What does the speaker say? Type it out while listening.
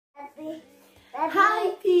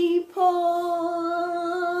Hi people,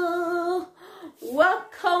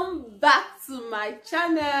 welcome back to my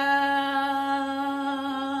channel.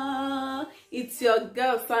 It's your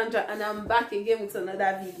girl Sandra and I'm back again with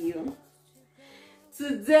another video.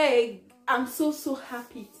 Today I'm so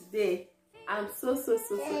happy. Today I'm so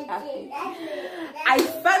happy. I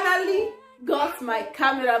finally got my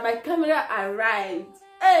camera. My camera arrived.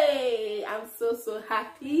 Hey, I'm so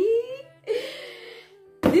happy.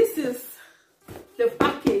 This is the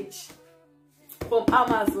package from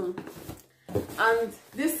Amazon and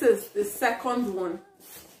this is the second one.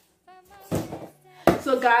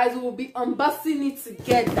 So guys, we'll be unboxing it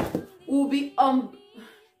together.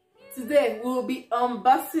 Today we'll be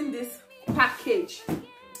unboxing this package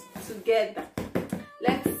together.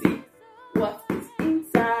 Let's see what is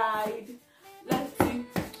inside.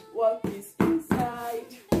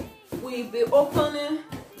 We'll be opening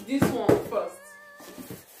this one first.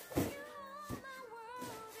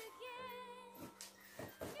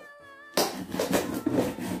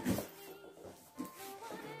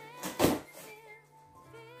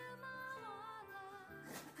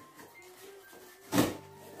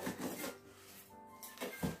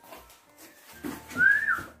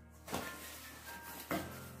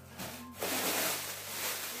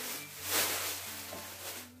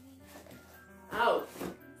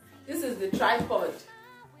 This is the tripod.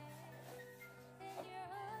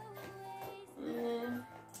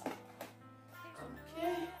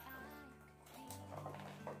 Okay.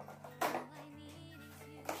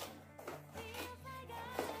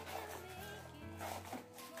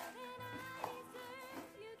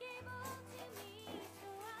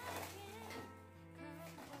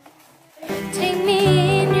 Take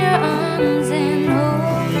me in your arms and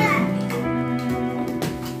hold me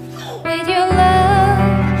with your love.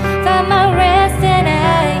 Find my rest and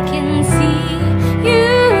I can see you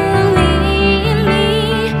lead me.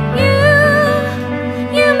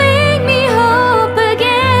 You make me hope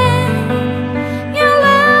again. Your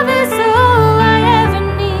love is all I ever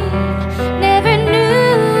need. Never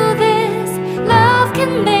knew this love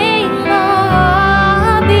can make my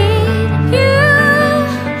heart beat.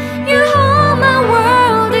 You hold my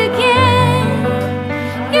world again.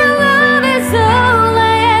 Your love is all I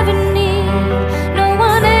ever need. No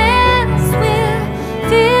one else will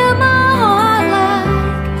fill my heart like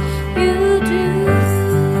you do.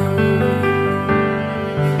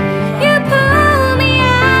 You pull me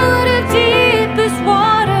out of deepest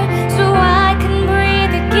water so I can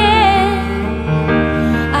breathe again.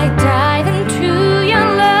 I dive into your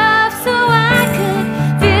love so I could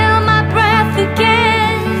feel my breath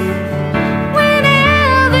again.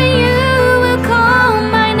 Whenever you will call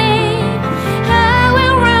my name, I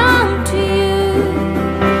will run to you.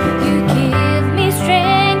 You give me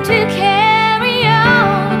strength to carry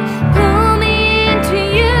on. Pull me into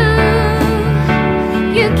you.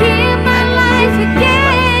 You give my life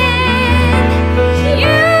again.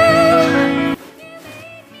 You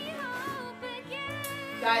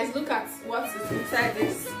Guys, look at what is inside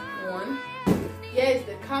this one. Here is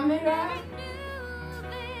the camera.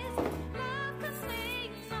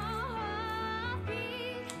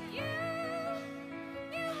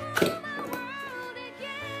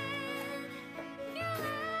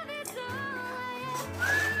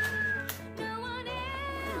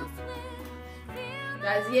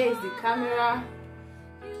 Guys, here is the camera.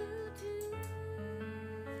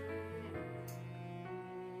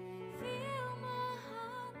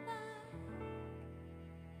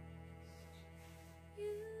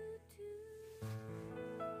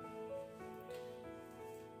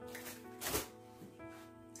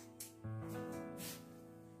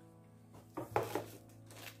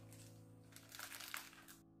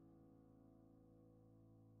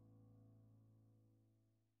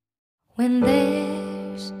 When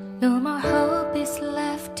there's no more hope is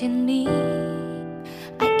left in me,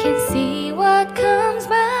 I can see what comes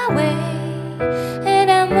my way,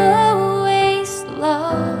 and I'm always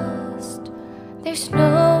lost. There's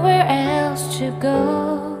nowhere else to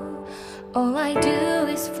go. All I do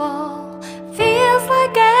is fall. Feels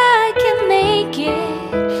like I can make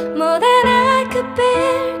it more than I could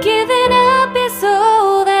bear. Giving up is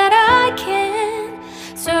all that I can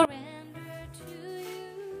surrender to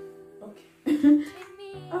you.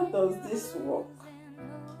 How does this work?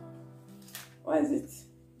 Why is it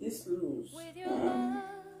this loose? With your love,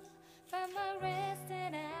 find my rest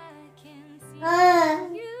and I can see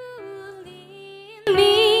you lead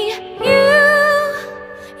me.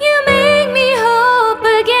 You make me hope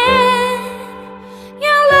again.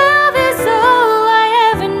 Your love is all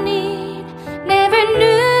I ever need. Never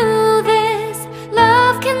knew this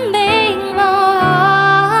love can make my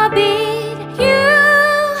heart beat. You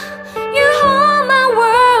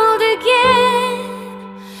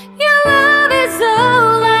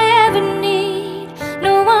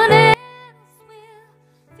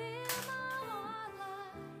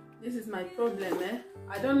This is my problem, eh?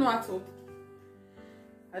 I don't know how to fix.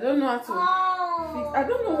 I don't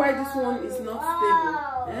know why this one is not stable,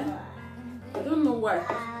 eh? I don't know why.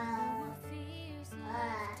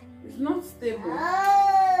 It's not stable.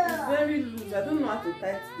 It's very loose. I don't know how to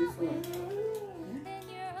tighten this one.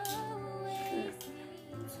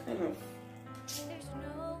 It's kind of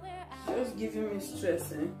just giving me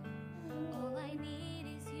stress, eh?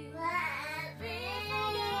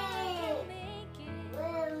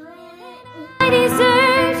 I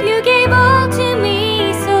deserve, you gave all to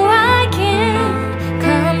me, so I can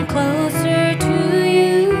come closer to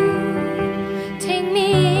you. Take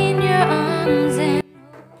me in your arms and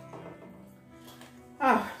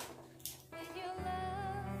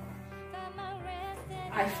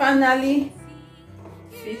I finally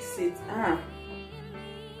fix it. Oh,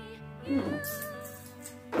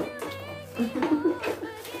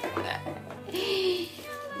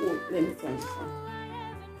 let me turn this on.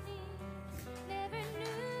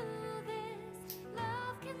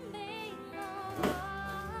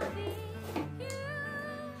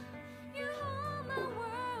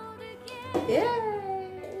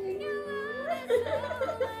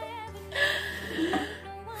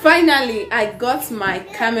 Finally, I got my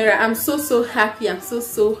camera. I'm so happy. I'm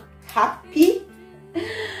so happy,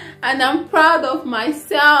 and I'm proud of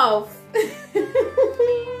myself.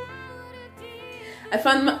 I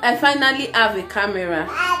finally have a camera.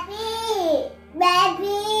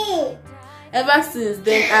 Baby. Ever since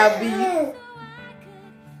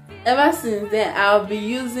then, I'll be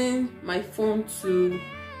using my phone to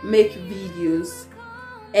make videos,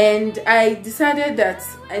 and I decided that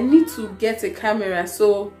I need to get a camera,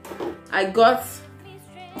 so I got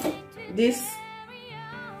this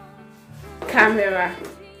camera.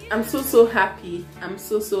 I'm so happy. I'm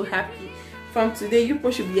so happy. From today, you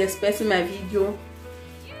people should be expecting my video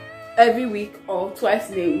every week or twice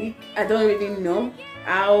in a week. I don't really know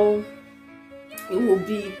how it will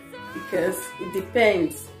be because it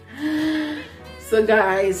depends. So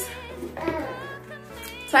guys,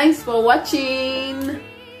 thanks for watching.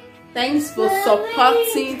 Thanks for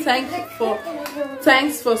supporting.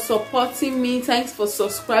 Thanks for supporting me. Thanks for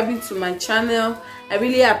subscribing to my channel. I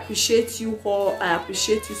really appreciate you all. I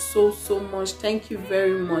appreciate you so much. Thank you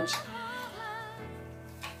very much.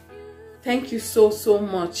 Thank you so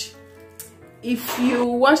much. If you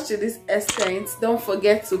watch to this extent, don't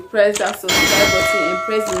forget to press that subscribe button and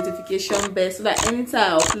press the notification bell so that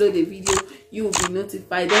anytime I upload a video, you will be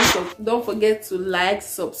notified. Don't forget to like,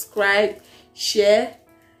 subscribe, share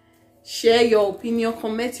your opinion,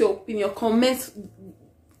 comment your opinion, comment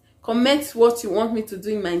what you want me to do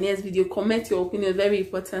in my next video. Comment your opinion, very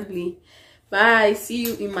importantly. Bye. See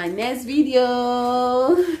you in my next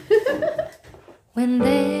video. when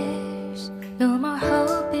there's no more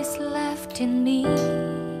hope is left in me,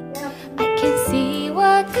 I can see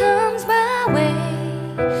what comes.